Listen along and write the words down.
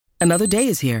Another day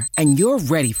is here, and you're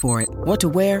ready for it. What to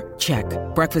wear? Check.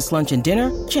 Breakfast, lunch, and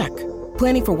dinner? Check.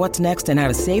 Planning for what's next and how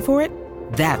to save for it?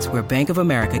 That's where Bank of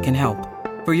America can help.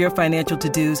 For your financial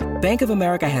to-dos, Bank of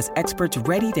America has experts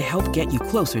ready to help get you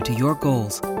closer to your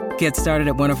goals. Get started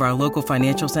at one of our local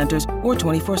financial centers or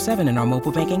 24/7 in our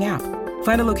mobile banking app.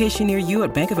 Find a location near you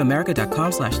at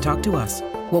bankofamerica.com/talktous.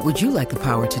 What would you like the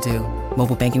power to do?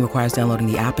 Mobile banking requires downloading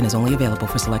the app and is only available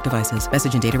for select devices.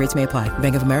 Message and data rates may apply.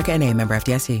 Bank of America N.A., member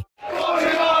FDIC.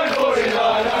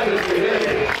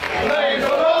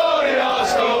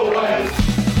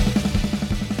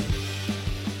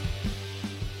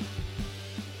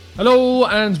 Hello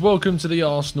and welcome to the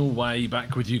Arsenal Way,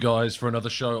 back with you guys for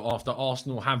another show after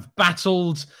Arsenal have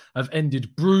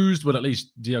ended bruised, well at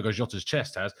least Diogo Jota's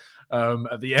chest has,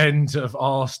 at the end of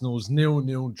Arsenal's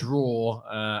 0-0 draw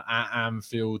at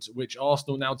Anfield, which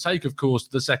Arsenal now take, of course,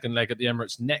 to the second leg at the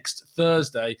Emirates next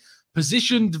Thursday,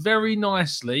 positioned very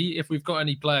nicely, if we've got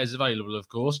any players available, of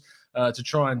course, to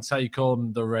try and take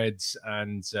on the Reds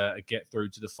and get through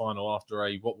to the final after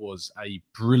what was a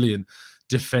brilliant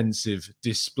defensive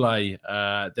display.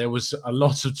 There was a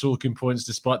lot of talking points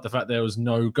despite the fact there was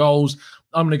no goals.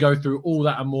 I'm going to go through all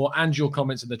that and more and your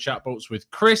comments in the chat box with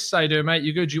Chris. How you doing, mate?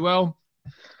 You good? You well?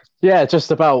 Yeah,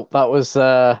 just about. That was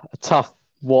a tough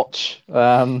watch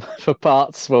for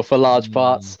large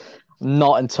parts.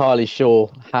 Not entirely sure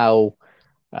how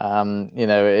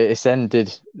it's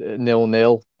ended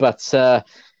 0-0, but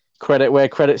credit where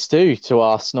credit's due to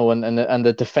Arsenal and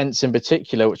the defence in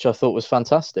particular, which I thought was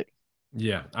fantastic.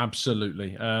 Yeah,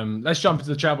 absolutely. Let's jump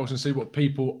into the chat box and see what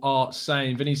people are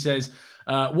saying. Vinny says,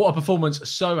 what a performance.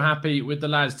 So happy with the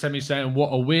lads. Temi saying, what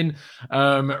a win.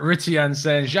 Ritian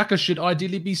saying, Xhaka should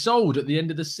ideally be sold at the end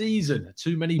of the season.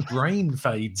 Too many brain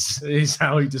fades is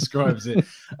how he describes it.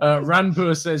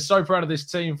 Ranpur says, so proud of this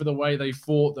team for the way they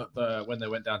fought that when they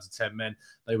went down to 10 men,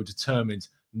 they were determined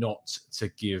not to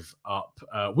give up.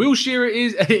 Wilshire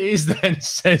it is then,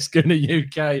 says Gunner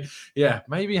UK. Yeah,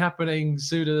 maybe happening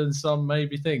sooner than some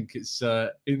maybe think. It's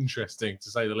interesting, to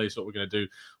say the least, what we're going to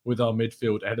do with our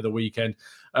midfield ahead of the weekend.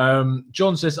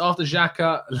 John says, after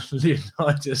Xhaka,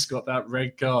 Leonidas got that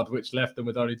red card, which left them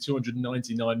with only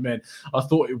 299 men. I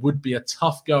thought it would be a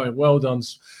tough going. Well done,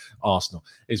 Arsenal,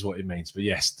 is what it means. But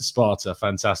yes, the Sparta,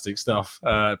 fantastic stuff.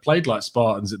 Played like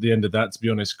Spartans at the end of that, to be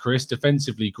honest, Chris.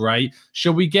 Defensively great.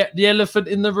 Shall we get the elephant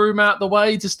in the room out the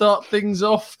way to start things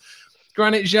off?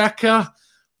 Granit Xhaka,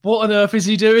 what on earth is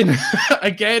he doing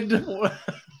again?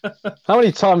 How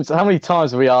many times have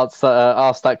we asked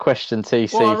that question,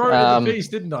 TC? Well, I wrote in the piece,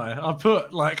 didn't I? I put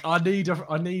I need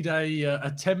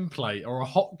a template or a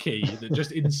hotkey that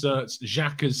just inserts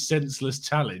Xhaka's senseless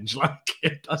challenge.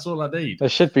 That's all I need. There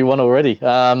should be one already.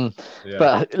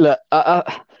 But look,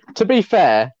 to be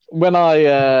fair, when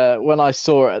I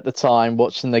saw it at the time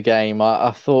watching the game, I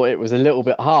thought it was a little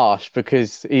bit harsh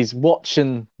because he's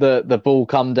watching the ball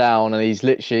come down and he's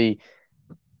literally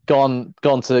gone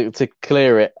to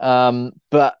clear it.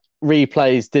 But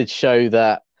replays did show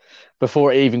that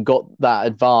before it even got that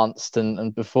advanced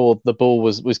and before the ball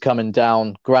was coming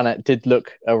down, Granit did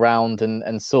look around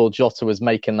and saw Jota was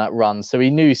making that run. So he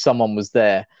knew someone was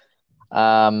there.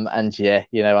 And yeah,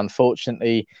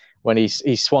 unfortunately, when he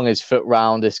swung his foot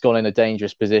round, it's gone in a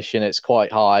dangerous position. It's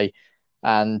quite high.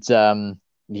 And I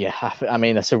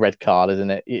mean, that's a red card,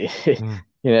 isn't it?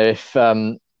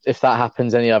 If that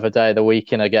happens any other day of the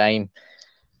week in a game,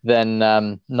 then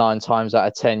 9 times out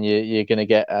of 10 you're going to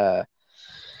get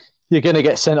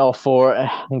sent off for it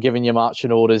and given your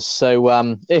marching orders.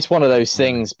 So it's one of those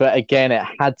things. But again, it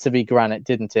had to be Granit,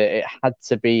 didn't it? It had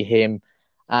to be him.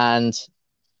 And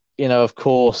of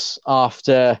course,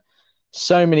 after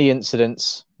so many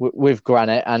incidents with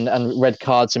Granit and red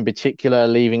cards in particular,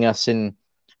 leaving us in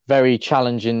very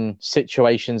challenging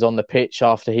situations on the pitch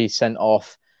after he's sent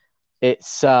off.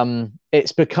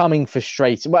 It's becoming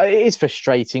frustrating. Well, it is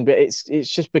frustrating, but it's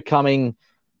just becoming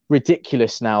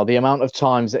ridiculous now. The amount of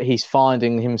times that he's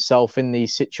finding himself in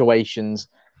these situations,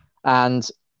 and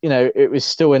it was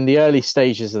still in the early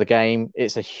stages of the game.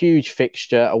 It's a huge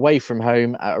fixture away from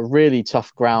home at a really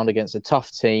tough ground against a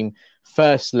tough team.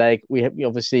 First leg, we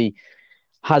obviously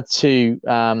had to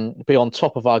be on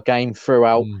top of our game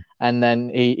throughout, and then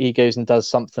he goes and does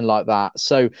something like that.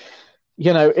 So,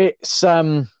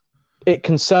 it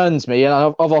concerns me, and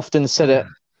I've often said it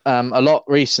a lot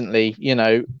recently.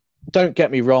 Don't get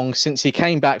me wrong, since he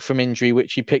came back from injury,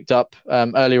 which he picked up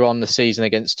earlier on the season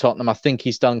against Tottenham, I think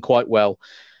he's done quite well.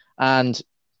 And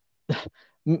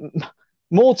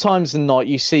more times than not,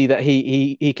 you see that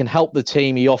he can help the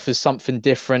team. He offers something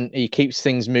different. He keeps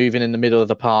things moving in the middle of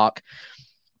the park.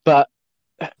 But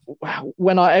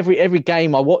when every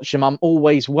game I watch him, I'm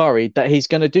always worried that he's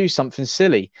going to do something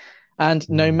silly. And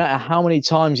no matter how many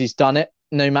times he's done it,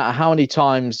 no matter how many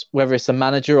times, whether it's the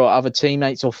manager or other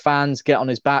teammates or fans get on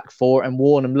his back for it and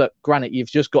warn him, look, Granit,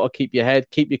 you've just got to keep your head,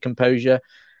 keep your composure,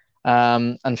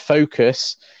 and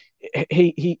focus.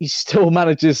 He still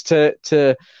manages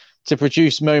to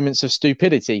produce moments of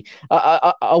stupidity.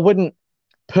 I wouldn't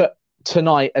put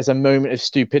tonight as a moment of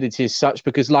stupidity as such,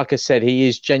 because like I said, he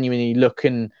is genuinely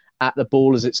looking at the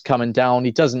ball as it's coming down.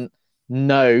 He doesn't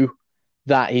know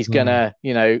that he's gonna,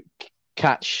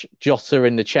 catch Jota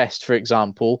in the chest, for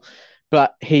example,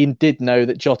 but he did know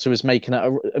that Jota was making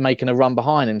a run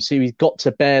behind him. So he's got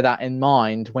to bear that in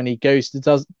mind when he goes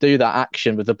to do that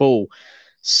action with the ball.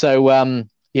 So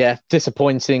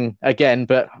disappointing again,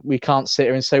 but we can't sit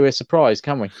here and say we're surprised,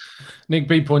 can we? Nick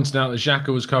B pointed out that Xhaka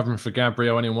was covering for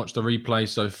Gabriel. I didn't watch the replay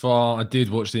so far. I did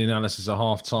watch the analysis at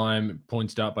halftime,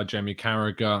 pointed out by Jamie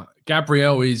Carragher.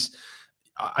 Gabriel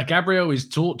is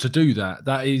taught to do that.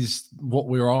 That is what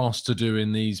we're asked to do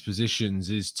in these positions,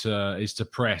 is to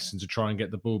press and to try and get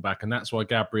the ball back. And that's why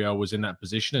Gabriel was in that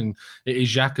position. And it is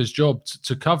Xhaka's job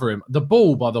to cover him. The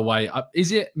ball, by the way,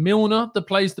 is it Milner that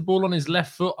plays the ball on his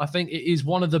left foot? I think it is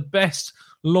one of the best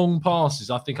long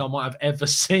passes I think I might have ever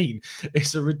seen.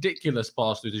 It's a ridiculous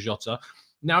pass through to Jota.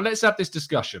 Now, let's have this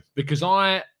discussion, because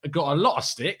I got a lot of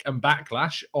stick and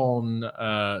backlash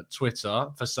on Twitter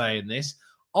for saying this.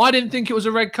 I didn't think it was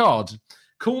a red card.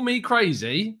 Call me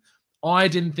crazy. I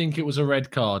didn't think it was a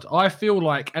red card. I feel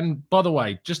like, and by the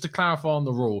way, just to clarify on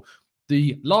the rule,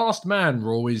 the last man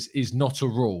rule is not a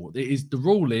rule. The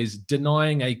rule is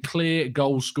denying a clear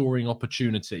goal-scoring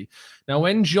opportunity. Now,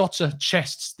 when Jota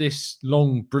chests this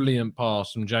long, brilliant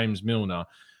pass from James Milner,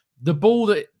 the ball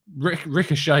that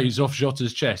ricochets off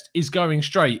Jota's chest is going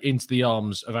straight into the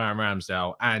arms of Aaron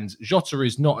Ramsdale, and Jota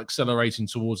is not accelerating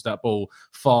towards that ball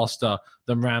faster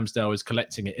than Ramsdale is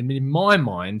collecting it. And in my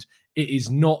mind, it is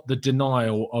not the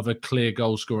denial of a clear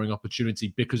goal-scoring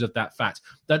opportunity because of that fact.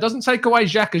 That doesn't take away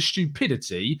Xhaka's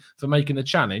stupidity for making the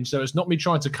challenge, so it's not me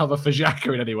trying to cover for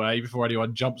Xhaka in any way before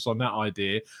anyone jumps on that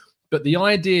idea. But the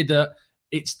idea that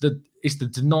it's the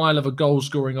denial of a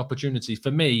goal-scoring opportunity,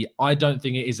 for me, I don't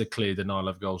think it is a clear denial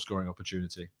of goal-scoring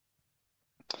opportunity.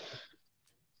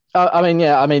 They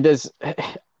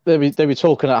were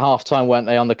talking at halftime, weren't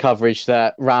they, on the coverage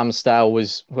that Ramsdale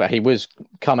was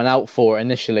coming out for it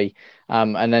initially,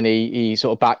 and then he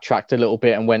sort of backtracked a little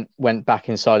bit and went back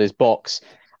inside his box.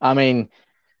 I mean,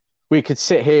 we could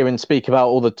sit here and speak about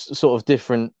all the sort of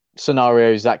different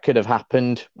scenarios that could have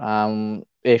happened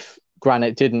if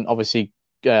Granit didn't obviously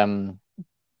do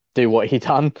what he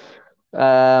done.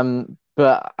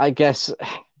 But I guess,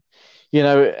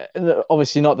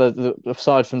 obviously not the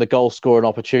aside from the goal scoring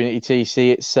opportunity,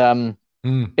 TC,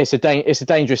 it's a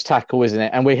dangerous tackle, isn't it?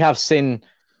 And we have seen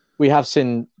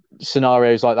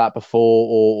scenarios like that before,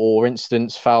 or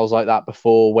incidents, fouls like that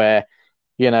before, where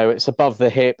it's above the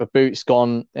hip, a boot's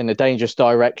gone in a dangerous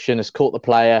direction, has caught the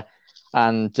player,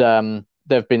 and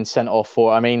they've been sent off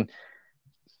for it. I mean,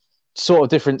 sort of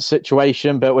different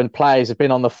situation, but when players have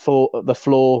been on the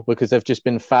floor because they've just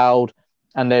been fouled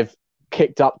and they've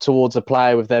kicked up towards a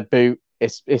player with their boot,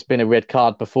 it's been a red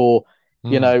card before.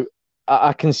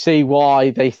 I can see why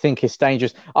they think it's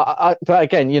dangerous. But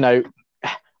again,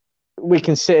 we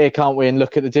can sit here, can't we, and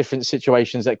look at the different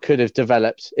situations that could have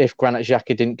developed if Granit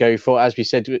Xhaka didn't go for it. As we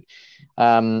said,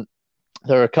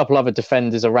 there are a couple other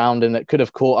defenders around him that could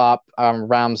have caught up.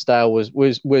 Ramsdale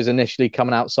was initially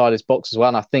coming outside his box as well.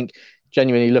 And I think,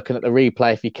 genuinely looking at the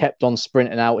replay, if he kept on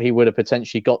sprinting out, he would have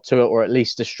potentially got to it, or at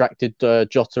least distracted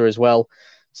Jota as well.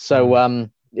 So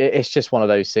it's just one of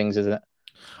those things, isn't it?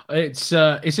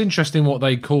 It's interesting what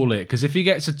they call it, because if he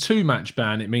gets a 2-match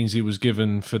ban, it means he was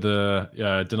given for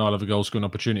the denial of a goal scoring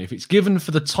opportunity. If it's given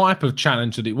for the type of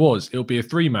challenge that it was, it'll be a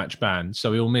 3-match ban.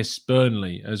 So he'll miss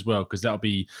Burnley as well, because that'll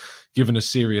be given a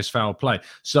serious foul play.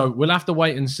 So we'll have to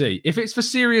wait and see. If it's for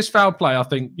serious foul play, I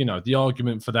think, the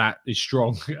argument for that is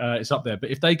strong. It's up there.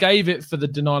 But if they gave it for the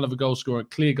denial of a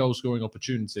clear goal scoring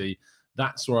opportunity,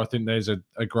 that's where I think there's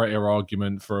a greater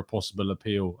argument for a possible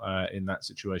appeal in that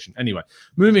situation. Anyway,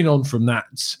 moving on from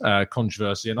that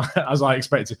controversy, and as I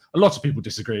expected, a lot of people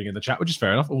disagreeing in the chat, which is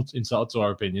fair enough, all entitled to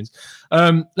our opinions.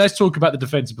 Let's talk about the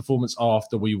defensive performance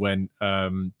after we went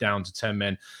down to 10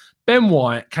 men. Ben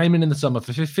White came in the summer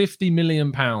for £50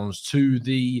 million, to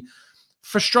the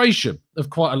frustration of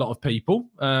quite a lot of people,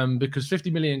 because 50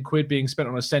 million quid being spent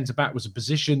on a centre-back was a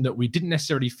position that we didn't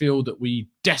necessarily feel that we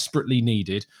desperately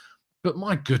needed. But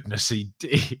my goodness,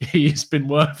 he's been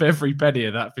worth every penny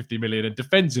of that 50 million. And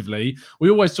defensively, we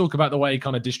always talk about the way he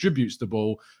kind of distributes the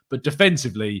ball, but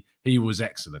defensively, he was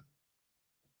excellent.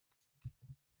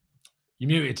 You're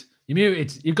muted. You're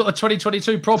muted. You've got the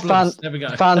 2022 problems. There we go.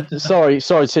 Sorry,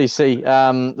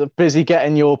 TC. Busy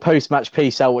getting your post-match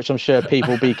piece out, which I'm sure people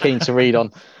will be keen to read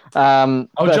on. I'll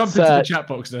jump into the chat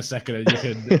box in a second and you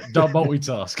can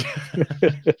multitask.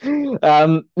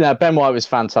 Ben White was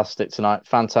fantastic tonight.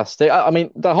 Fantastic. I mean,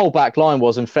 the whole back line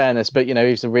was, in fairness, but, he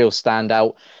was a real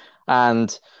standout.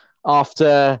 And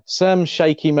after some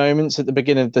shaky moments at the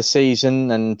beginning of the season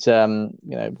and,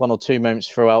 one or two moments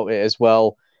throughout it as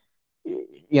well,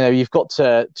 you've got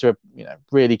to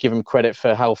really give him credit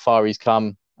for how far he's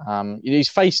come. He's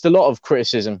faced a lot of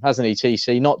criticism, hasn't he,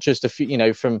 TC? Not just a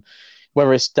few, from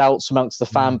whether it's doubts amongst the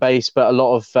fan base, but a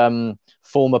lot of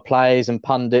former players and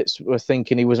pundits were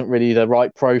thinking he wasn't really the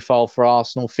right profile for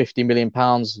Arsenal. £50 million,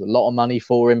 a lot of money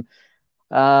for him.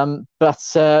 But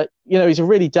he's a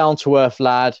really down-to-earth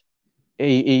lad.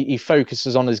 He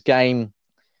focuses on his game.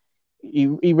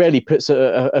 He rarely puts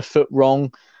a foot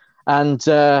wrong. And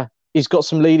he's got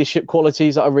some leadership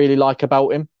qualities that I really like about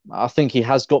him. I think he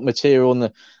has got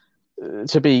material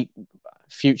to be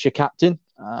future captain.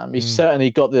 He's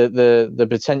certainly got the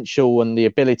potential and the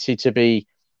ability to be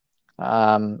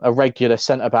a regular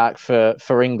centre-back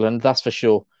for England, that's for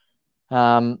sure.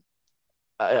 I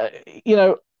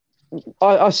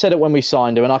said it when we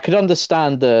signed him, and I could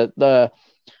understand the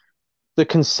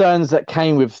concerns that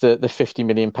came with the £50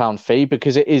 million fee,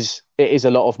 because it is a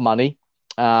lot of money.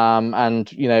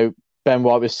 And Ben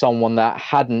White was someone that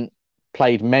hadn't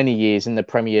played many years in the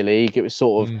Premier League. It was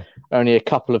sort of only a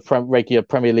couple of regular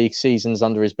Premier League seasons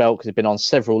under his belt, because he'd been on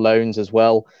several loans as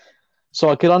well. So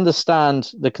I could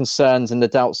understand the concerns and the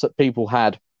doubts that people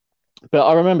had. But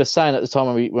I remember saying at the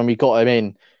time when we got him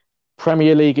in,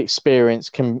 Premier League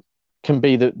experience can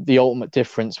be the ultimate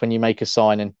difference when you make a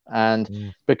signing.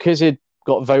 And because he'd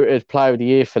got voted Player of the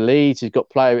Year for Leeds, he's got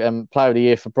Player of the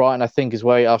Year for Brighton, I think, as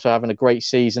well, after having a great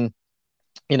season.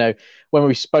 When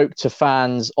we spoke to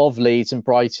fans of Leeds and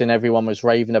Brighton, everyone was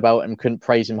raving about him, couldn't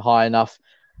praise him high enough.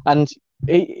 And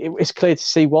it's clear to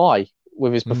see why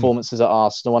with his performances at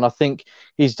Arsenal. And I think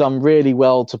he's done really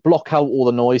well to block out all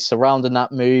the noise surrounding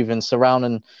that move and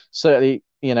surrounding certainly,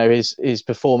 his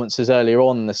performances earlier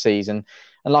on in the season.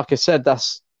 And like I said,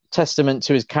 that's testament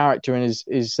to his character and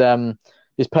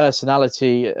his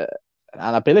personality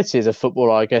and ability as a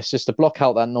footballer, I guess, just to block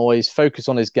out that noise, focus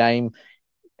on his game,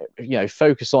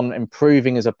 focus on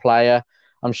improving as a player.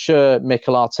 I'm sure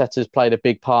Mikel Arteta has played a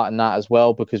big part in that as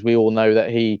well, because we all know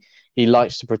that he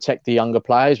likes to protect the younger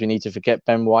players. We need to forget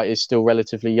Ben White is still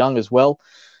relatively young as well.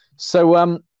 So,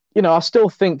 I still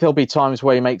think there'll be times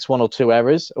where he makes one or two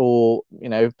errors or,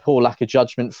 poor lack of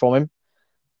judgment from him.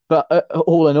 But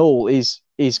all in all, he's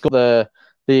got the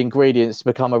ingredients to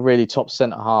become a really top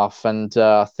centre-half. And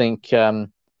I think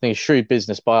it's shrewd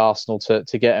business by Arsenal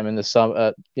to get him in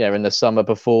the summer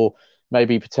before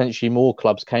maybe potentially more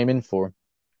clubs came in for him.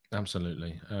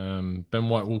 Absolutely. Ben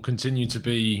White will continue to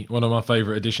be one of my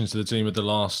favourite additions to the team of the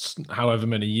last however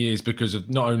many years, because of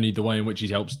not only the way in which he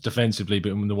helps defensively,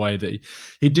 but in the way that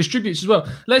he distributes as well.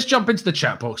 Let's jump into the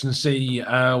chat box and see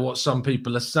what some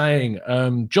people are saying.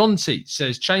 John T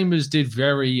says Chambers did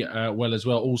very well as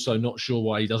well. Also, not sure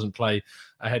why he doesn't play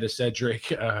ahead of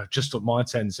Cedric. Just my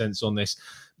 10 cents on this.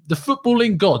 The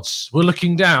footballing gods were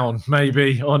looking down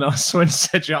maybe on us when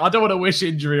Cedric... I don't want to wish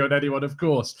injury on anyone, of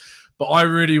course, but I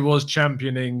really was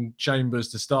championing Chambers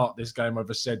to start this game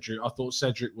over Cedric. I thought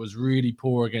Cedric was really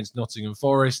poor against Nottingham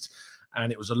Forest,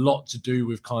 and it was a lot to do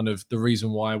with kind of the reason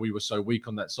why we were so weak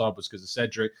on that side was because of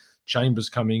Cedric. Chambers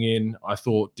coming in, I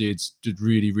thought did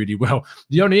really, really well.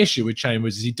 The only issue with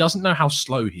Chambers is he doesn't know how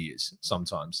slow he is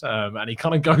sometimes. And he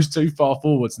kind of goes too far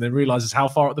forwards and then realizes how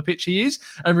far up the pitch he is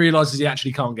and realizes he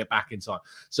actually can't get back in time.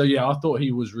 So, yeah, I thought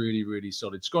he was really, really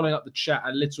solid. Scrolling up the chat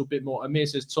a little bit more, Amir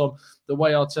says, Tom, the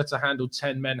way Arteta handled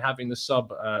 10 men having the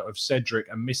sub of Cedric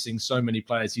and missing so many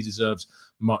players, he deserves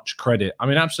much credit. I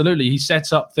mean, absolutely. He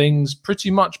set up things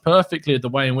pretty much perfectly, the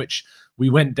way in which we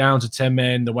went down to 10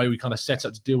 men, the way we kind of set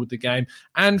up to deal with the game.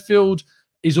 Anfield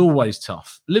is always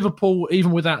tough. Liverpool,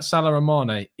 even without Salah and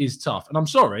Mane, is tough. And I'm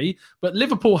sorry, but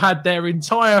Liverpool had their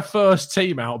entire first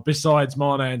team out besides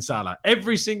Mane and Salah.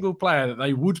 Every single player that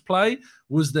they would play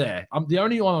was there. The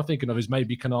only one I'm thinking of is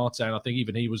maybe Canton, and I think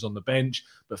even he was on the bench.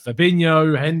 But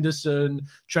Fabinho, Henderson,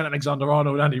 Trent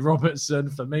Alexander-Arnold, Andy Robertson,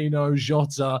 Firmino,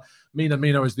 Jota.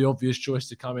 Mina is the obvious choice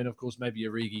to come in. Of course, maybe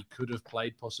Origi could have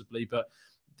played possibly, but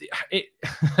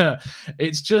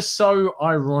it's just so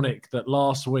ironic that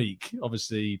last week,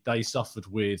 obviously, they suffered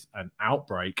with an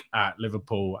outbreak at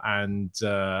Liverpool and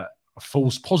a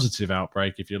false positive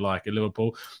outbreak, if you like, at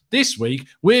Liverpool. This week,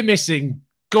 we're missing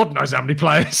God knows how many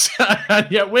players. And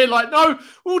yet we're like, no,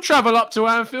 we'll travel up to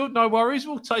Anfield. No worries.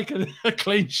 We'll take a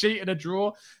clean sheet and a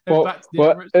draw.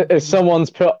 As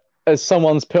someone's put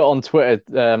on Twitter,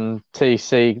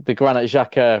 TC, the Granit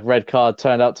Xhaka red card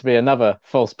turned out to be another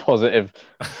false positive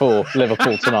for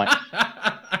Liverpool tonight.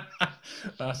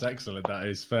 That's excellent. That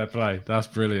is fair play. That's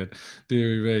brilliant.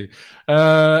 Dear me.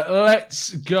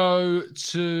 Let's go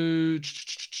to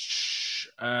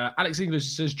Alex English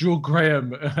says George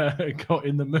Graham got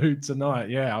in the mood tonight.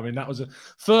 Yeah, I mean, that was a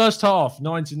first half,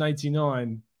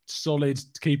 1989. Solid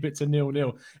to keep it to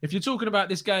 0-0. If you're talking about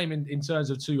this game in terms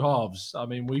of two halves, I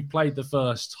mean, we played the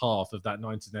first half of that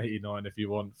 1989, if you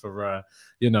want, for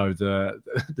the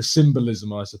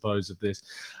symbolism, I suppose, of this.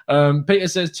 Peter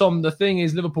says, Tom, the thing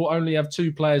is, Liverpool only have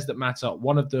two players that matter.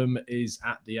 One of them is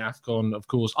at the AFCON, of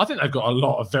course. I think they've got a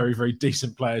lot of very, very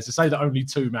decent players. To say that only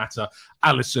two matter,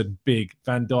 Alisson, big.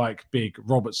 Van Dijk, big.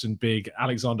 Robertson, big.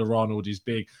 Alexander-Arnold is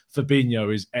big.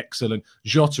 Fabinho is excellent.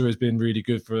 Jota has been really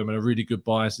good for them and a really good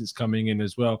buy since coming in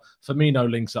as well. Firmino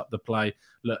links up the play.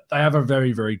 Look, they have a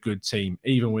very, very good team,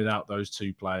 even without those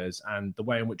two players. And the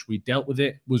way in which we dealt with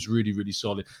it was really, really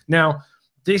solid. Now,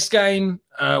 this game,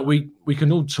 we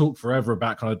can all talk forever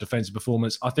about kind of defensive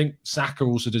performance. I think Saka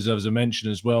also deserves a mention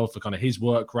as well for kind of his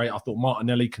work rate. I thought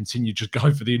Martinelli continued to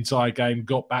go for the entire game,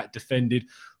 got back, defended,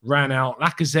 ran out.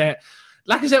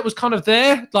 Lacazette was kind of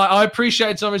there. Like, I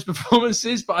appreciated some of his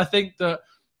performances, but I think that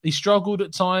he struggled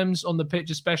at times on the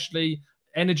pitch, especially.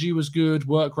 Energy was good,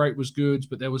 work rate was good,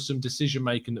 but there was some decision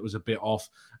making that was a bit off.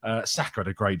 Saka had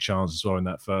a great chance as well in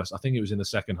that first. I think it was in the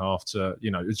second half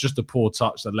it was just a poor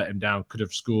touch that let him down, could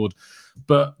have scored.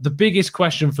 But the biggest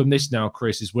question from this now,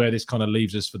 Chris, is where this kind of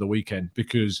leaves us for the weekend,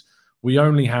 because we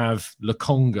only have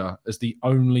Lokonga as the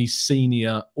only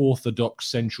senior orthodox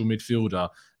central midfielder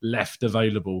left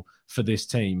available for this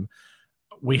team.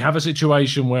 We have a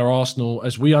situation where Arsenal,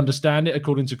 as we understand it,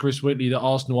 according to Chris Whitley, that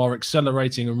Arsenal are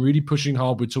accelerating and really pushing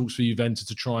hard with talks for Juventus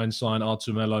to try and sign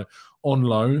Artur Melo on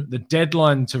loan. The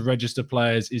deadline to register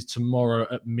players is tomorrow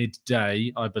at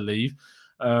midday, I believe.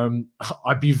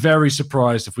 I'd be very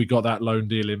surprised if we got that loan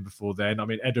deal in before then. I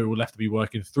mean, Edu will have to be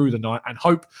working through the night and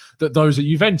hope that those at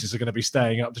Juventus are going to be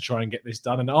staying up to try and get this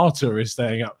done. And Artur is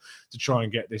staying up to try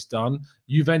and get this done.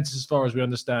 Juventus, as far as we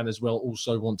understand as well,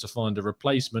 also want to find a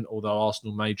replacement, although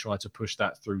Arsenal may try to push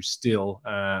that through still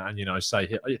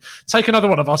say, take another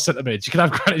one of our centre mids. You can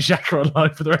have Granit Xhaka on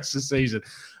loan for the rest of the season.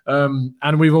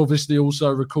 And we've obviously also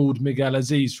recalled Miguel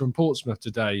Aziz from Portsmouth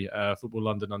today. Football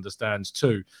London understands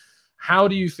too. How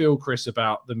do you feel, Chris,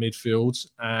 about the midfield,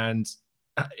 and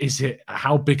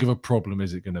how big of a problem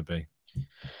is it going to be?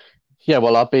 Yeah,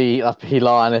 well, I'd be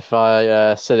lying if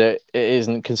I said it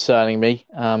isn't concerning me,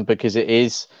 because it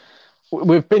is.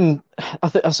 We've been,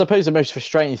 I suppose the most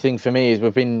frustrating thing for me is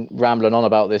we've been rambling on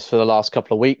about this for the last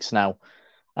couple of weeks now,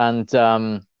 and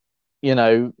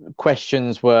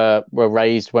questions were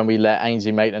raised when we let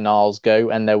Ainsley Maitland-Niles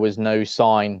go, and there was no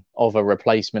sign of a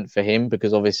replacement for him,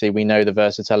 because obviously we know the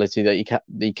versatility that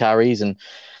he carries and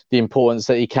the importance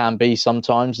that he can be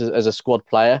sometimes as a squad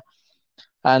player.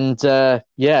 And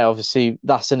obviously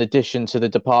that's in addition to the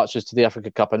departures to the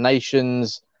Africa Cup of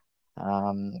Nations.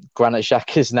 Granit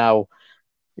Xhaka is now,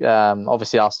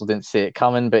 obviously Arsenal didn't see it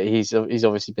coming, but he's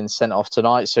obviously been sent off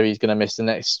tonight, so he's going to miss the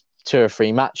next 2 or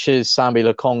 3 matches. Sambi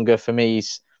Lokonga, for me,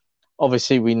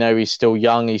 obviously we know he's still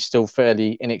young. He's still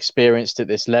fairly inexperienced at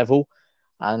this level.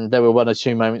 And there were 1 or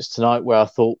 2 moments tonight where I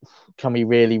thought, can we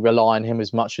really rely on him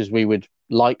as much as we would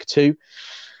like to?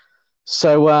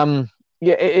 So,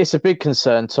 it's a big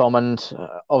concern, Tom. And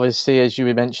obviously, as you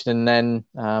were mentioning then,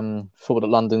 Football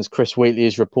London's Chris Wheatley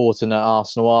is reporting that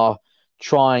Arsenal are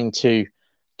trying to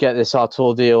get this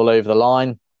Artur deal over the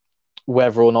line.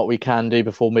 Whether or not we can do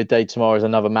before midday tomorrow is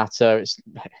another matter. It's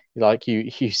like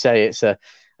you say, it's a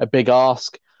big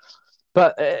ask.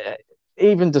 But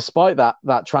even despite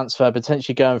that transfer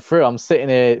potentially going through, I'm sitting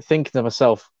here thinking to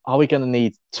myself, are we going to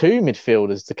need 2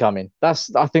 midfielders to come in?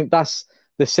 I think that's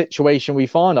the situation we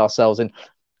find ourselves in.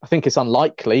 I think it's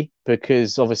unlikely,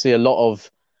 because obviously a lot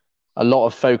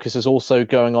of focus is also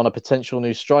going on a potential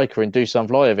new striker in Dusan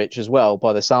Vlahovic as well,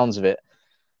 by the sounds of it.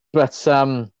 But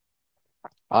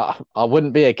I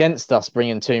wouldn't be against us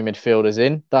bringing 2 midfielders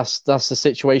in. That's the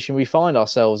situation we find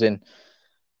ourselves in.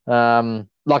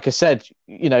 Like I said,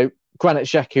 Granit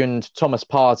Xhaka and Thomas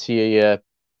Partey are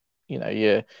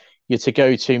your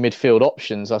to-go-to midfield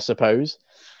options, I suppose.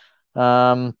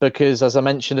 Because as I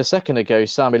mentioned a second ago,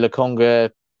 Sambi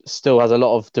Lokonga still has a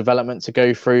lot of development to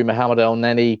go through. Mohamed El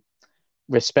Neni,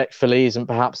 respectfully, isn't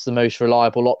perhaps the most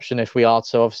reliable option if we are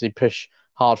to obviously push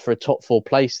hard for a top 4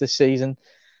 place this season.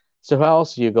 So who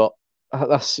else have you got?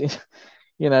 That's,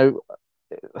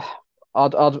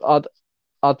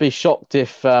 I'd be shocked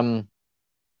if we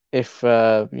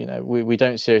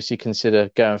don't seriously consider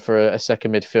going for a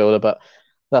second midfielder, but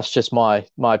that's just my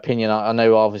opinion. I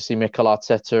know obviously Mikel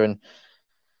Arteta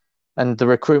and the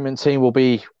recruitment team will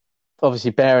be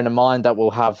obviously bearing in mind that we'll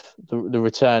have the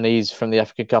returnees from the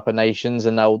African Cup of Nations,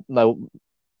 and they'll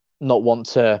not want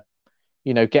to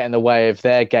get in the way of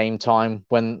their game time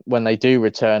when they do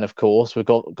return. Of course, we've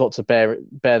got to bear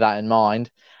that in mind,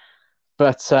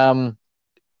 but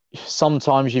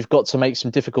sometimes you've got to make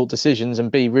some difficult decisions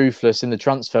and be ruthless in the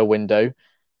transfer window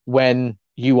when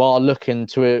you are looking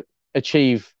to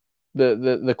achieve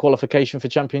the qualification for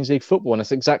Champions League football. And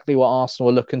that's exactly what Arsenal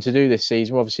are looking to do this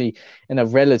season. We're obviously in a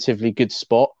relatively good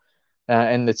spot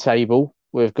in the table.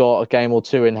 We've got a game or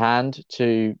two in hand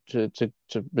to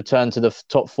return to the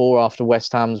top four after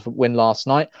West Ham's win last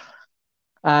night.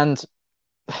 And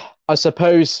I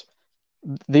suppose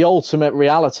the ultimate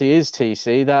reality is,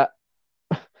 TC, that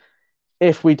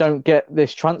if we don't get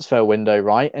this transfer window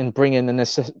right and bring in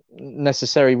the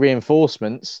necessary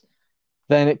reinforcements,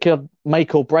 then it could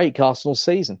make or break Arsenal's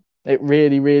season. It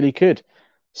really, really could.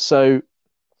 So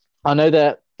I know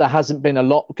that there hasn't been a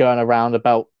lot going around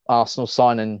about Arsenal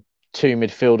signing two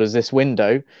midfielders this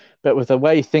window, but with the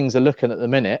way things are looking at the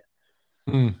minute,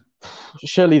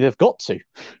 surely they've got to.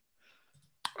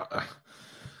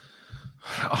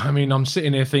 I mean, I'm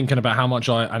sitting here thinking about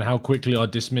how quickly I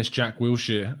dismissed Jack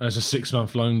Wilshere as a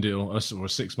 6-month loan deal or a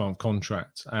 6-month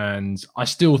contract, and I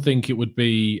still think it would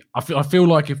be. I feel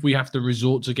like if we have to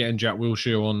resort to getting Jack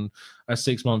Wilshere on a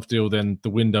 6-month deal, then the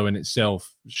window in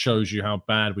itself shows you how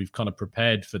bad we've kind of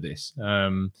prepared for this.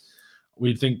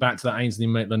 We'd think back to that Ainsley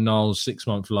Maitland-Niles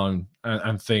 6-month loan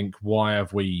and think, why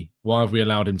have we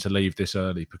allowed him to leave this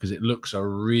early? Because it looks a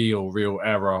real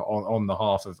error on the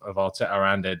half of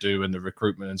Arteta and Edu and the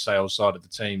recruitment and sales side of the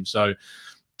team. So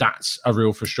that's a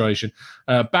real frustration.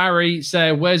 Barry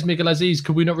said, "Where's Miguel Aziz?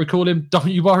 Could we not recall him?" Don't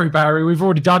you worry, Barry. We've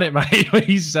already done it, mate.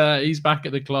 He's back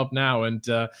at the club now, and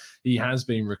he has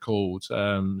been recalled.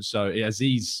 So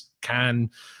Aziz can.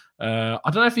 I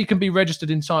don't know if he can be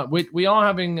registered in time. We are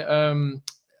having.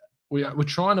 We're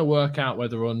trying to work out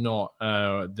whether or not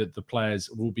the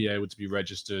players will be able to be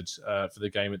registered for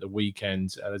the game at the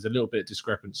weekend. There's a little bit of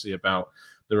discrepancy about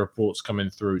the reports coming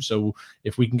through. So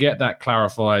if we can get that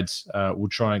clarified, we'll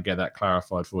try and get that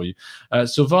clarified for you.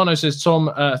 Silvano says,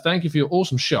 Tom, thank you for your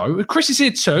awesome show. Chris is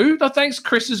here too. Thanks,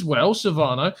 Chris, as well,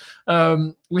 Silvano.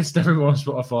 List everyone on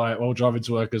Spotify while driving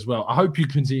to work as well. I hope you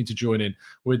continue to join in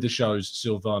with the shows,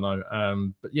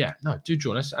 Silvano. But yeah, no, do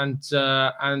join us. And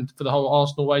for the whole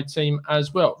Arsenal Way team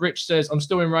as well. Rich says, I'm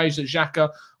still enraged at Xhaka.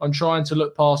 I'm trying to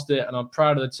look past it, and I'm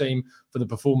proud of the team for the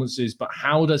performances, but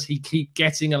how does he keep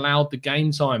getting allowed the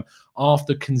game time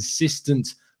after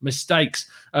consistent mistakes?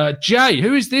 Jay,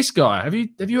 who is this guy? Have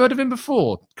you heard of him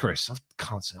before, Chris? I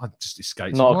can't say. I just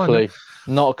escaped. Not a clue.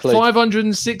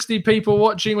 560 people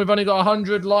watching. We've only got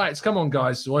 100 likes. Come on,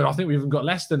 guys. Well, I think we've even got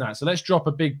less than that. So let's drop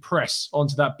a big press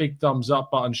onto that big thumbs up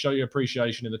button. Show your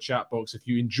appreciation in the chat box if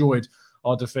you enjoyed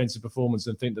our defensive performance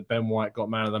and think that Ben White got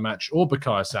man of the match, or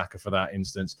Bukayo Saka for that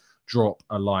instance. Drop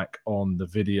a like on the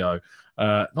video.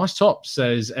 Nice top,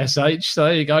 says SH. So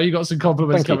there you go. You got some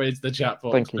compliments coming into the chat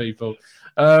box, people.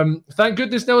 Thank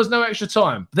goodness there was no extra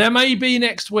time. There may be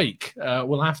next week.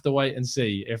 We'll have to wait and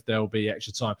see if there'll be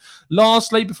extra time.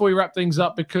 Lastly, before we wrap things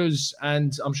up,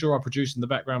 and I'm sure our producer in the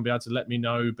background will be able to let me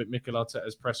know, but Mikel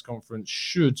Arteta's press conference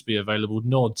should be available.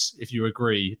 Nods if you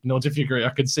agree. Nods if you agree. I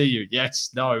can see you. Yes.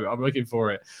 No. I'm looking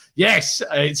for it. Yes.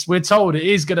 We're told it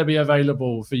is going to be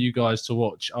available for you guys to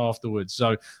watch afterwards.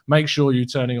 So make sure you're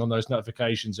turning on those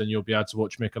notifications and you'll be able to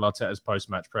watch Mikel Arteta's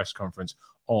post-match press conference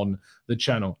on the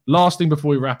channel. Last thing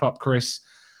before we wrap up, Chris,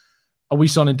 are we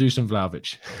signing Dusan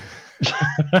Vlahovic?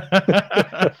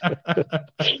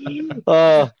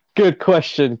 Good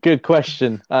question.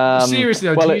 Seriously,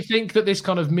 though, do you think that this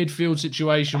kind of midfield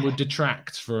situation would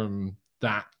detract from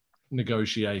that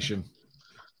negotiation?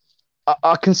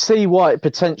 I can see why it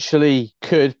potentially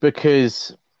could,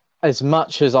 because as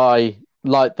much as I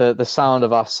like the sound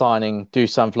of us signing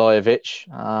Dusan Vlahovic,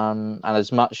 and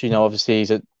as much, obviously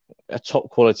he's a top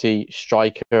quality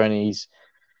striker and he's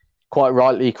quite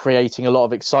rightly creating a lot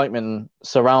of excitement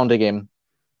surrounding him.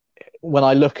 When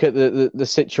I look at the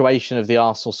situation of the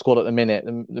Arsenal squad at the minute,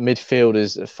 the midfield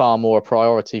is far more a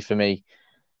priority for me.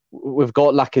 We've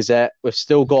got Lacazette, we've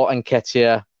still got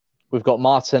Nketiah, we've got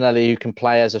Martinelli who can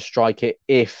play as a striker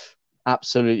if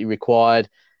absolutely required.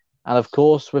 And of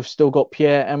course, we've still got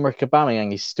Pierre-Emerick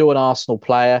Aubameyang. He's still an Arsenal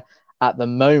player. At the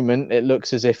moment, it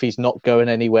looks as if he's not going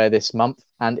anywhere this month.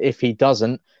 And if he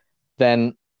doesn't,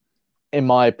 then in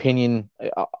my opinion,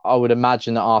 I would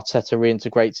imagine that Arteta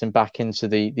reintegrates him back into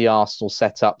the Arsenal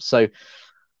setup. So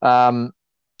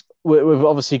we've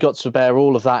obviously got to bear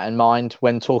all of that in mind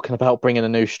when talking about bringing a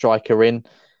new striker in.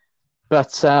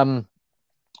 But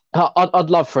I'd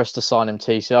love for us to sign him,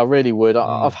 TC. I really would.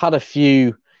 I've had a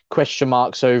few question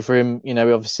marks over him.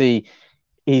 Obviously,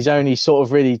 he's only sort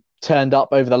of really turned up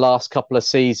over the last couple of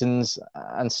seasons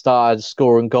and started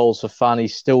scoring goals for fun.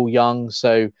 He's still young,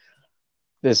 so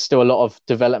there's still a lot of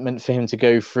development for him to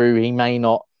go through. He may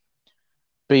not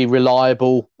be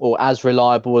reliable or as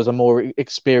reliable as a more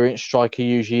experienced striker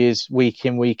usually is week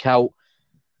in, week out.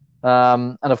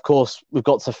 And of course, we've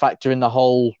got to factor in the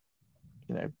whole,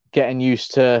 getting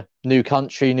used to new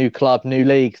country, new club, new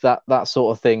league, that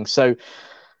sort of thing. So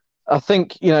I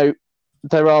think,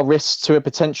 there are risks to a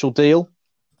potential deal.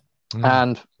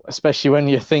 And especially when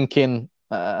you're thinking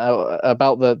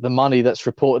about the money that's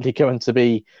reportedly going to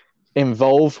be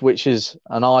involved, which is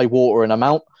an eye-watering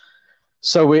amount.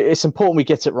 So it's important we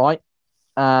get it right.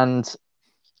 And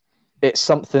it's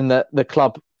something that the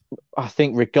club, I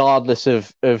think, regardless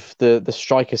of the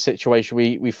striker situation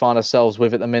we find ourselves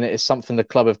with at the minute, is something the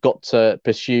club have got to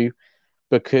pursue,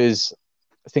 because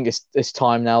I think it's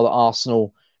time now that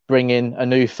Arsenal bring in a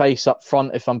new face up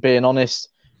front, if I'm being honest.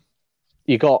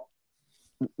 You got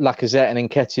Lacazette and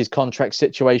Nketiah's contract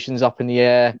situations up in the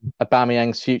air.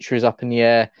 Aubameyang's future is up in the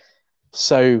air.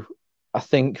 So I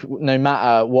think no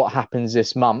matter what happens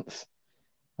this month,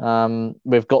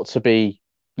 we've got to be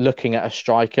looking at a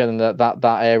striker, and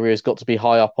that area has got to be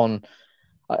high up on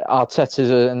Arteta's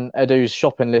and Edu's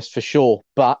shopping list for sure.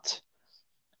 But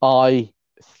I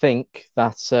think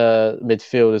that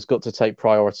midfield has got to take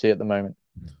priority at the moment.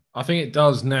 I think it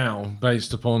does now,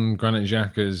 based upon Granit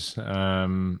Xhaka's.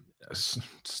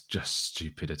 It's just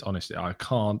stupid. Honestly, I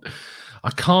can't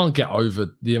get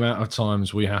over the amount of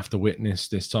times we have to witness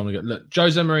this time again. Look,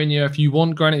 Jose Mourinho, if you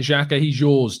want Granit Xhaka, he's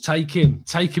yours. Take him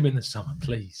in the summer,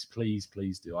 please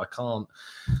do. I can't,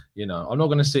 I'm not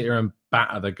going to sit here and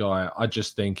batter the guy. I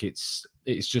just think it's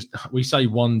just, we say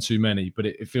one too many, but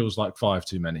it feels like five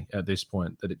too many at this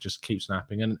point, that it just keeps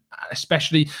happening. And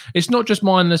especially, it's not just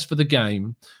mindless for the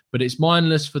game, but it's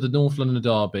mindless for the North London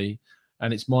derby.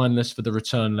 And it's mindless for the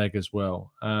return leg as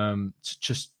well.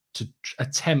 To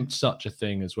attempt such a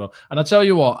thing as well. And I tell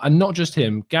you what, and not just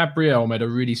him, Gabriel made a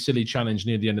really silly challenge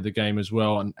near the end of the game as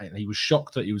well. And he was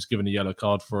shocked that he was given a yellow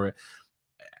card for it.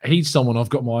 He's someone I've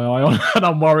got my eye on, and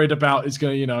I'm worried about. Is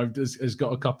going, has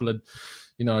got a couple of,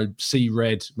 see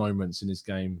red moments in his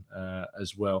game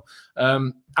as well.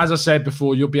 As I said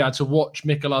before, you'll be able to watch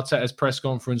Mikel Arteta's press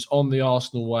conference on the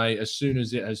Arsenal Way as soon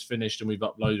as it has finished and we've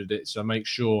uploaded it. So make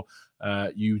sure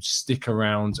you stick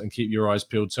around and keep your eyes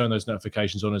peeled. Turn those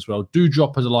notifications on as well. Do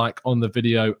drop us a like on the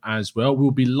video as well.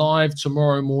 We'll be live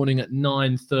tomorrow morning at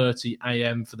 9:30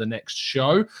 a.m. for the next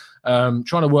show. Trying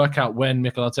to work out when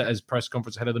Mikel Arteta's press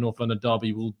conference ahead of the North London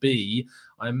derby will be.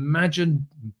 I imagine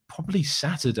probably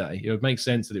Saturday. It would make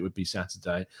sense that it would be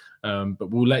Saturday.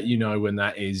 But we'll let you know when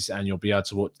that is, and you'll be able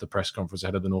to watch the press conference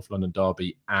ahead of the North London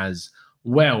derby as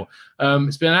well.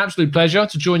 It's been an absolute pleasure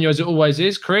to join you, as it always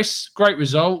is. Chris, great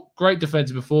result, great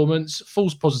defensive performance,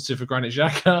 false positive for Granit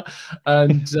Xhaka,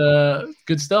 and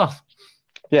good stuff.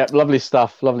 Yeah, lovely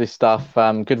stuff.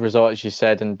 Good result, as you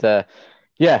said, and for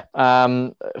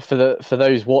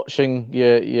those watching,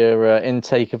 your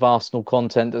intake of Arsenal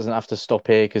content doesn't have to stop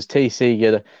here, because TC,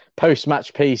 your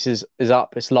post-match piece is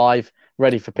up, it's live,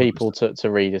 ready for people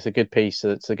to read. It's a good piece,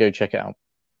 so go check it out.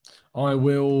 I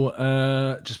will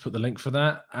just put the link for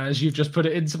that, as you've just put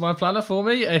it into my planner for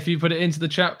me. If you put it into the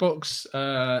chat box,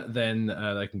 then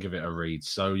they can give it a read.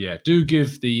 So, yeah, do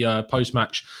give the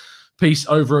post-match piece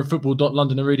over at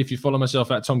football.london a read. If you follow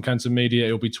myself at Tom Canton Media,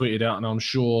 it'll be tweeted out, and I'm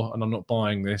sure, and I'm not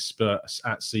buying this, but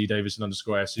at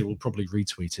 @CDavison_SC will probably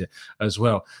retweet it as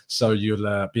well. So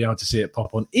you'll be able to see it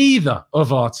pop on either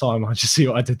of our timelines. Just see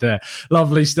what I did there.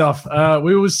 Lovely stuff.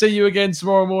 We will see you again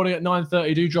tomorrow morning at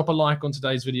 9:30. Do drop a like on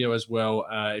today's video as well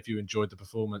if you enjoyed the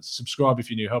performance. Subscribe if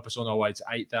you're new. Help us on our way to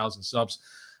 8,000 subs.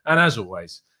 And as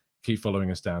always, keep following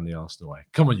us down the Arsenal way.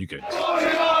 Come on, you goons.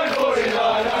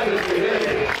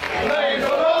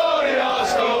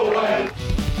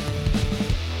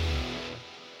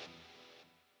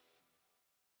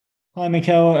 Hi,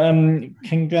 Mikel.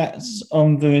 Congrats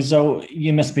on the result.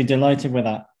 You must be delighted with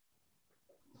that.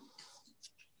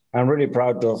 I'm really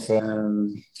proud of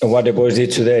what the boys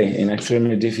did today in an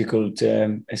extremely difficult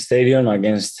stadium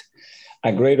against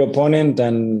a great opponent,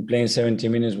 and playing 70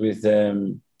 minutes with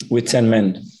 10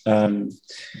 men.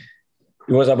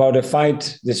 It was about the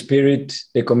fight, the spirit,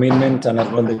 the commitment, and as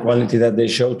well the quality that they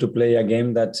showed to play a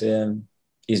game that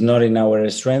is not in our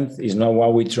strength, is not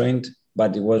what we trained.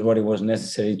 but it was what it was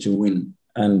necessary to win.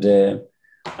 And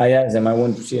I asked them, I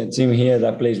want to see a team here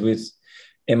that plays with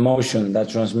emotion, that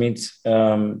transmits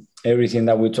everything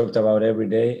that we talked about every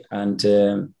day.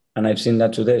 And I've seen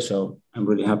that today, so I'm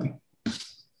really happy.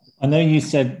 I know you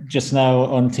said just now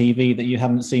on TV that you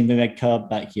haven't seen the red card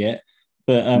back yet.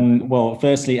 But, well,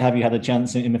 firstly, have you had a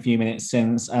chance in a few minutes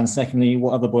since? And secondly,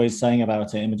 what are the boys saying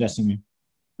about it in the dressing room?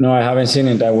 No, I haven't seen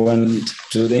it. I went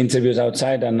to the interviews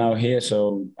outside and now here,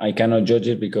 so I cannot judge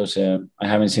it because I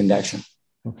haven't seen the action.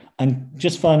 And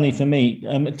just finally for me,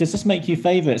 does this make you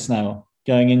favourites now,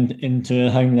 going into a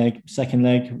home leg, second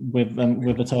leg with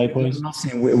the tie boys?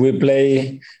 Nothing. We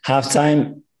play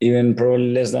half-time, even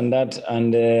probably less than that,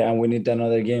 and we need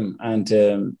another game.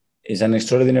 And it's an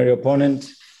extraordinary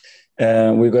opponent.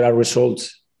 We got a result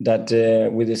that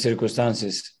with the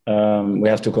circumstances, we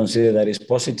have to consider that it's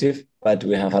positive, but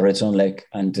we have a red zone leg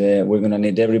and we're going to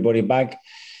need everybody back.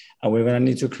 And we're going to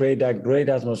need to create a great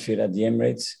atmosphere at the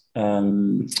Emirates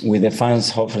with the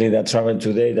fans, hopefully, that traveled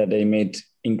today, that they made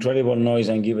incredible noise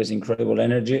and give us incredible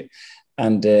energy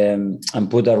and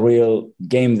put a real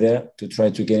game there to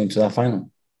try to get into that final.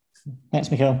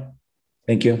 Thanks, Mikel.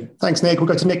 Thank you. Thanks, Nick. We'll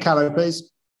go to Nick Callow, please.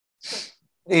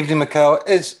 Evening, Mikel.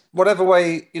 Whatever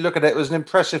way you look at it, was an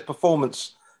impressive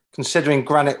performance considering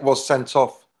Granit was sent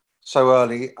off so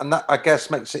early. And that, I guess,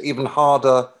 makes it even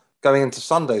harder going into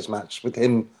Sunday's match with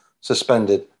him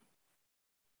suspended.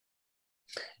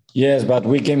 Yes, but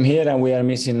we came here and we are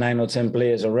missing 9 or 10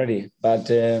 players already. But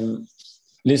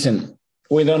listen,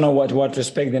 we don't know what to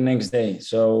expect the next day.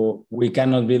 So we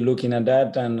cannot be looking at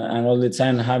that and all the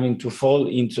time having to fall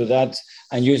into that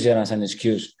and use it as an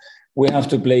excuse. We have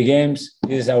to play games.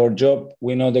 This is our job.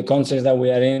 We know the context that we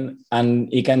are in,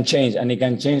 and it can change. And it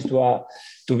can change to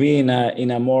be in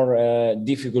a more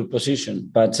difficult position.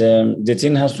 But the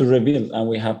team has to rebuild, and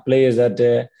we have players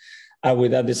that are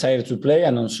with that desire to play.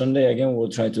 And on Sunday again, we'll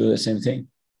try to do the same thing.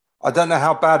 I don't know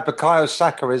how bad Bukayo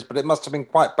Saka is, but it must have been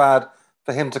quite bad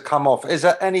for him to come off. Is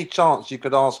there any chance you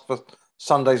could ask for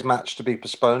Sunday's match to be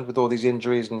postponed with all these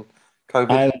injuries and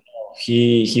COVID? I don't know.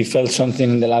 He felt something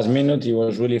in the last minute. He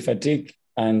was really fatigued,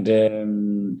 and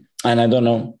I don't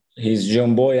know. He's a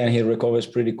young boy and he recovers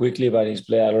pretty quickly, but he's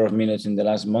played a lot of minutes in the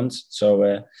last months.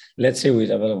 So let's see who is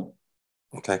available.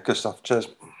 Okay, good stuff. Cheers.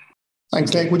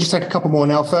 Thanks, Nick. We'll just take a couple more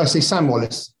now. Firstly, Sam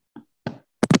Wallace.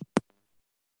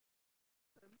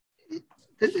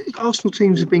 Arsenal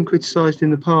teams have been criticised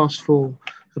in the past for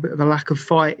a bit of a lack of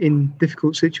fight in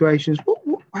difficult situations.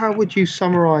 How would you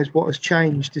summarise what has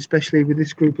changed, especially with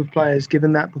this group of players,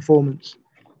 given that performance?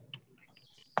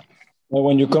 Well,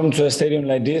 when you come to a stadium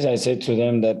like this, I said to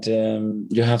them that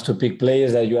you have to pick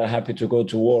players that you are happy to go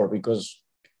to war, because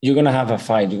you're going to have a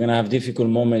fight. You're going to have difficult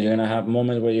moments. You're going to have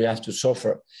moments where you have to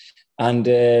suffer. And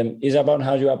it's about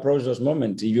how you approach those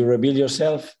moments. If you rebuild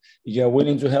yourself, if you are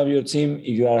willing to help your team,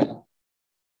 if you are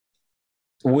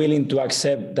willing to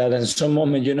accept that in some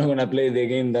moment you're not going to play the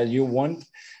game that you want,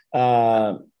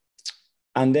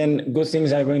 and then good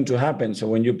things are going to happen. So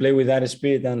when you play with that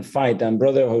spirit and fight and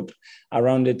brotherhood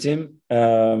around the team,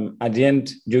 at the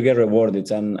end, you get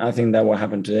rewarded. And I think that will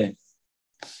happen today.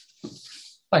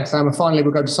 Thanks, Sam. And finally,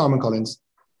 we'll go to Simon Collins.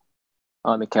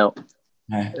 Hi, Mikel.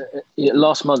 Hi.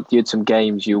 Last month, you had some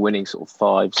games you were winning sort of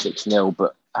 5-6-0,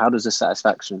 but how does the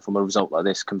satisfaction from a result like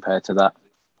this compare to that?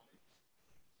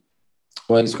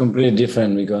 Well, it's completely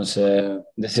different because the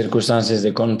circumstances,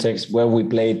 the context, where we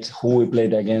played, who we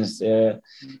played against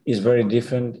is very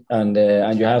different. And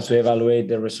you have to evaluate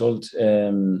the result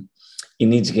in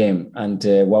each game. And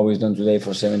what we've done today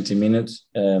for 70 minutes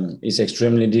is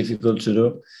extremely difficult to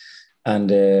do.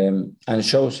 And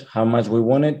shows how much we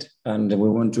want it. And we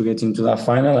want to get into that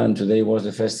final. And today was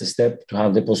the first step to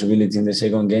have the possibility in the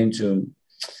second game to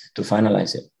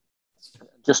finalize it.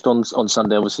 Just on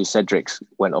Sunday, obviously, Cedric's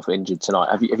went off injured tonight.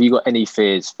 Have you got any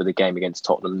fears for the game against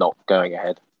Tottenham not going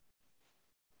ahead?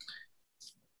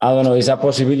 I don't know. It's a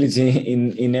possibility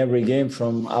in every game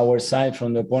from our side,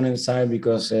 from the opponent's side,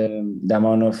 because the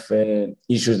amount of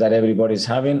issues that everybody's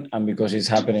having and because it's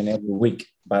happening every week.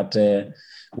 But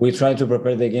we try to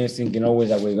prepare the games thinking always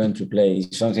that we're going to play.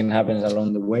 If something happens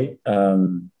along the way,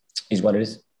 is what it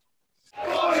is.